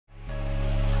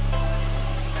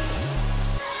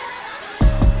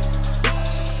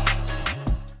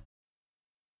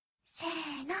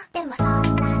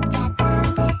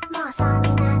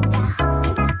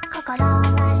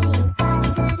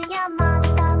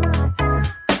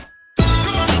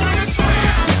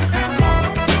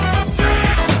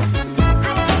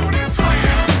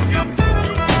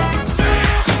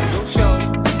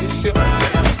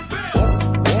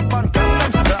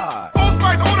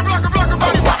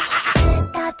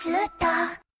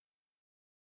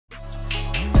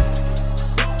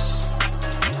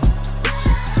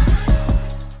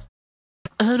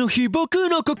の日僕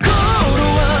の心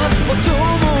は音も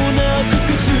なく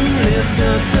崩れ去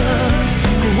った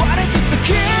壊れて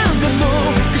叫んでも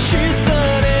消し去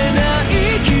れない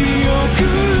記憶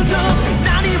と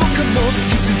何もかも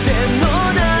必然の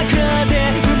中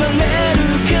で生まれる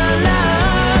から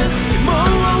も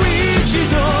う一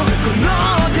度この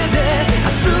手で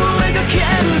明日を描け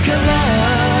るから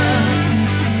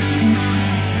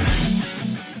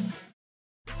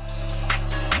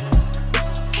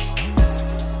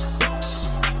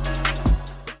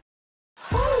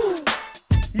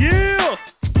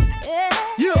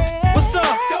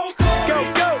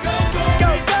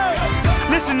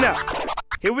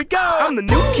Here we go. I'm the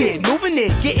new kid, moving in,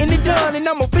 getting it done, and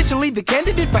I'm officially the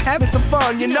candidate for having some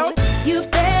fun, you know? You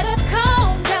better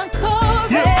calm down,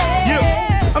 Corey.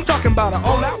 Yeah. I'm talking about an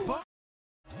all-out.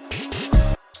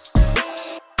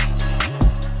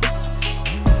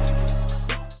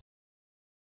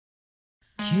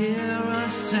 Kira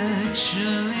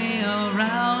sexually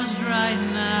aroused right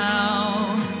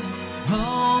now.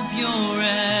 Hope you're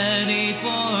ready for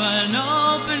an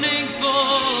opening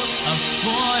full of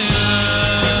spoilers.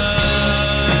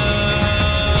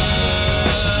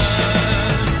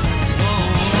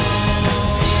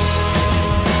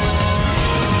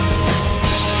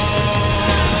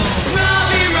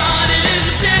 Robbie Rodden is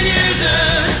a stand user.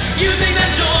 You think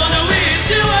that Jordan is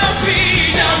too OP?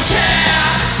 Don't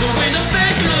care. But when the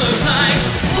fake looks like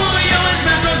Mario and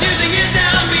Smash Bros using his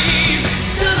sound beam,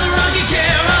 doesn't Rocky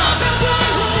care about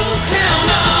balls? Hell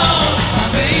no. My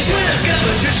face with a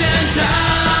skeletrician time.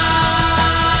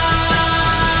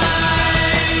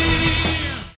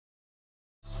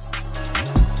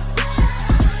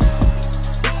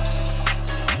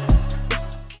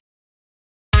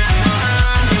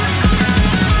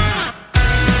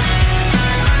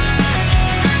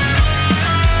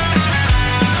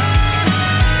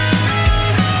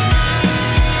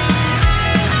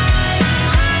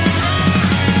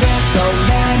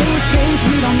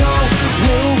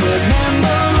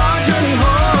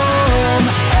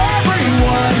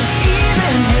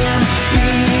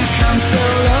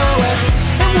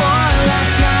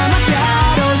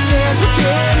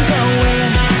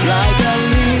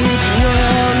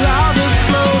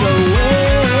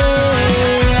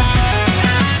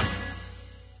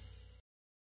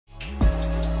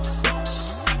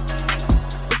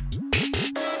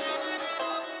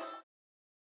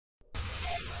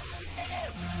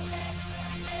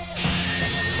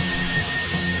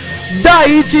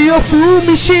 Dai 地を踏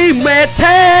みしめ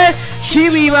て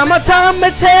君はまた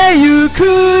めてゆ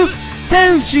く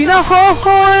天使の微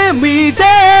笑みで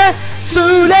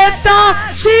連れ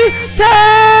出して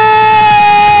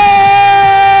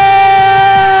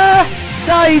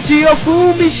大地を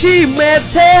踏みしめ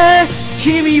て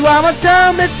君はま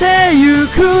ためてゆ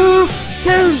く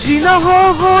天使の微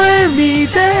笑み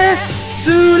で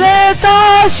連れ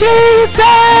出して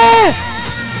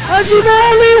始まり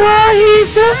はい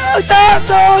つだ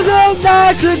とも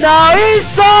なくない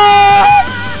さ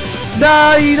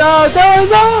ないのど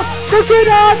の僕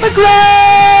らのくら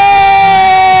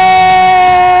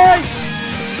い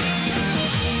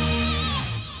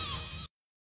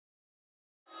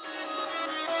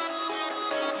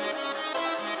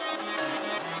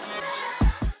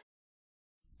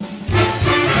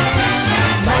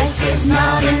Mike is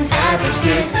not an average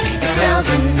kid, excels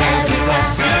in every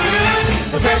class.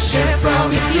 The pressure from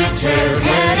his teachers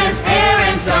and his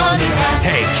parents on his ass.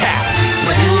 Hey, Cap!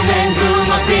 But doom and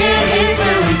gloom up in his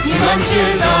room, he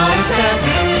munches on a step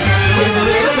with a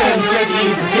little pamphlet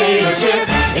eats a potato chip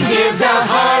and gives out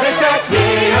heart attacks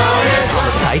way on his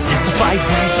heart. Sight testified,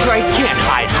 reach right, can't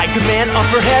hide. High command,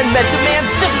 upper hand, met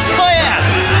demands, just his plan!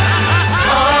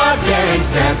 Our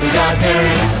parents, deathly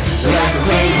godparents, the last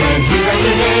play when he writes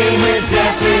their name with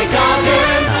deathly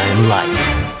confidence. I'm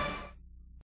light.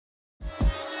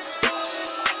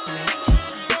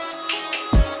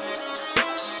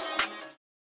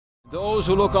 Those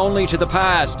who look only to the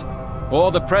past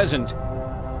or the present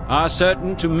are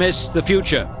certain to miss the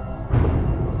future.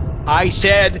 I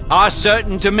said are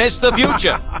certain to miss the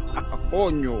future. Oh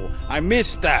no, I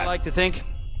missed that. I like to think,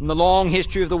 in the long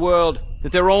history of the world,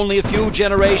 that there are only a few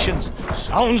generations.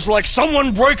 Sounds like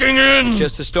someone breaking in. It's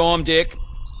just a storm, Dick.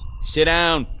 Sit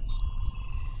down.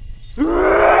 Oh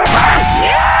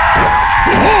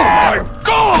my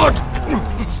God!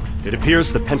 It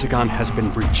appears the Pentagon has been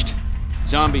breached.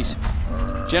 Zombies.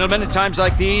 Gentlemen, at times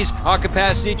like these, our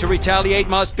capacity to retaliate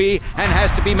must be, and has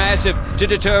to be massive, to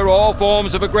deter all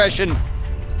forms of aggression.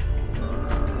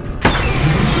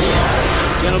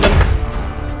 Gentlemen,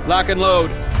 lock and load.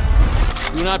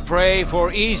 Do not pray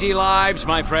for easy lives,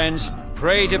 my friends.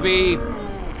 Pray to be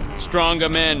stronger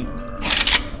men.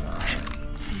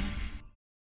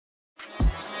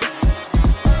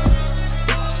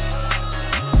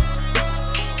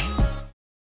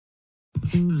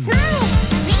 Just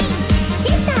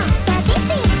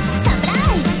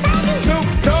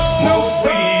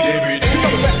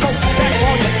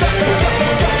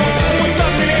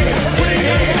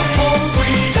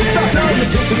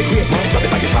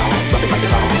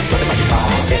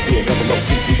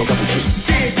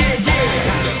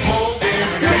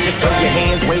throw your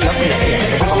hands way up in the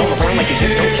air. Roll around like you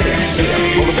just don't care.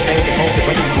 Yeah, roll up the thing and hold the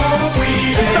drink.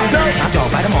 Top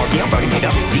dog, light 'em all, yeah, I'm burning it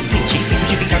up. DPGC, you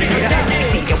should be turning it up.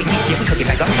 CBT, yeah, we sneak, yeah, we cook it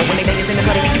back up. And when they bang us in the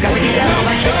cutting, you got to get down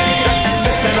like this.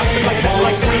 Listen up, it's like this,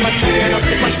 like this, like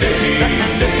this, it's like this.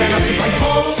 Listen up, it's like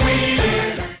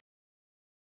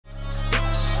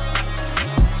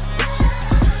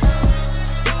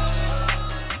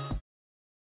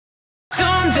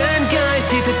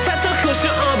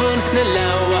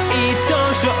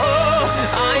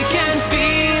I can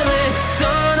feel it そ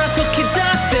んな時だ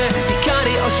って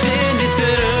光を信じて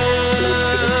る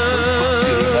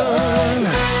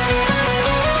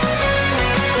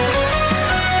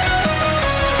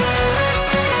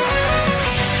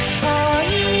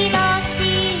恋をし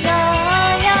よう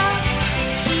よ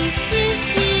キス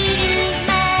する前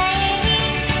に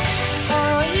恋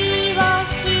を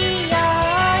しよ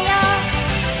うよ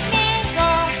目を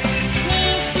見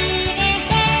つめ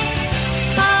て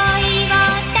恋を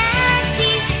抱き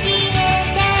しめ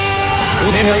て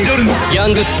ヤ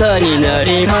ングスターにな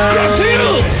ります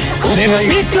お願い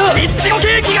ミスターいちご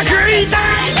ケーキが食いたい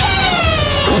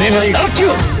お願いラッキ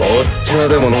ーお茶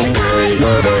でも飲んで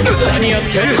何やっ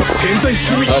てる変態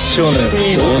趣味発症ね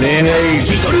お願い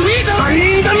リトルウィーター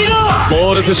いいだみだ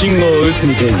モールス信号を打つ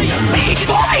みてえにビッ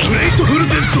グボーイグレートフル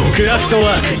デッドクラフト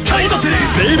ワークタイトスベ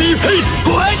イビーフェイス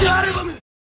ホワイトアルバム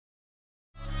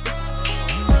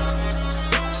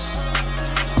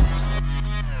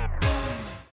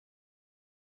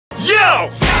Yo!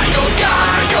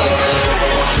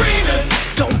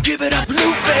 Don't give it up,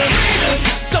 Lupe.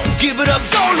 Don't give it up,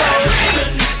 Solo.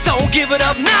 Don't give it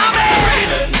up, Nave.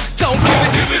 Don't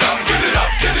give it up, give it up,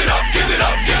 give it up, give it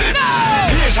up, give it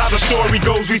up. Here's how the story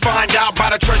goes. We find out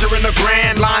by the treasure in the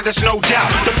grand line. There's no doubt.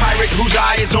 The pirate whose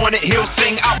eye is on it, he'll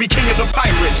sing. I'll be king of the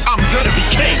pirates. I'm gonna be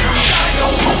king.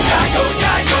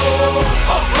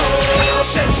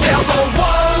 Set sail,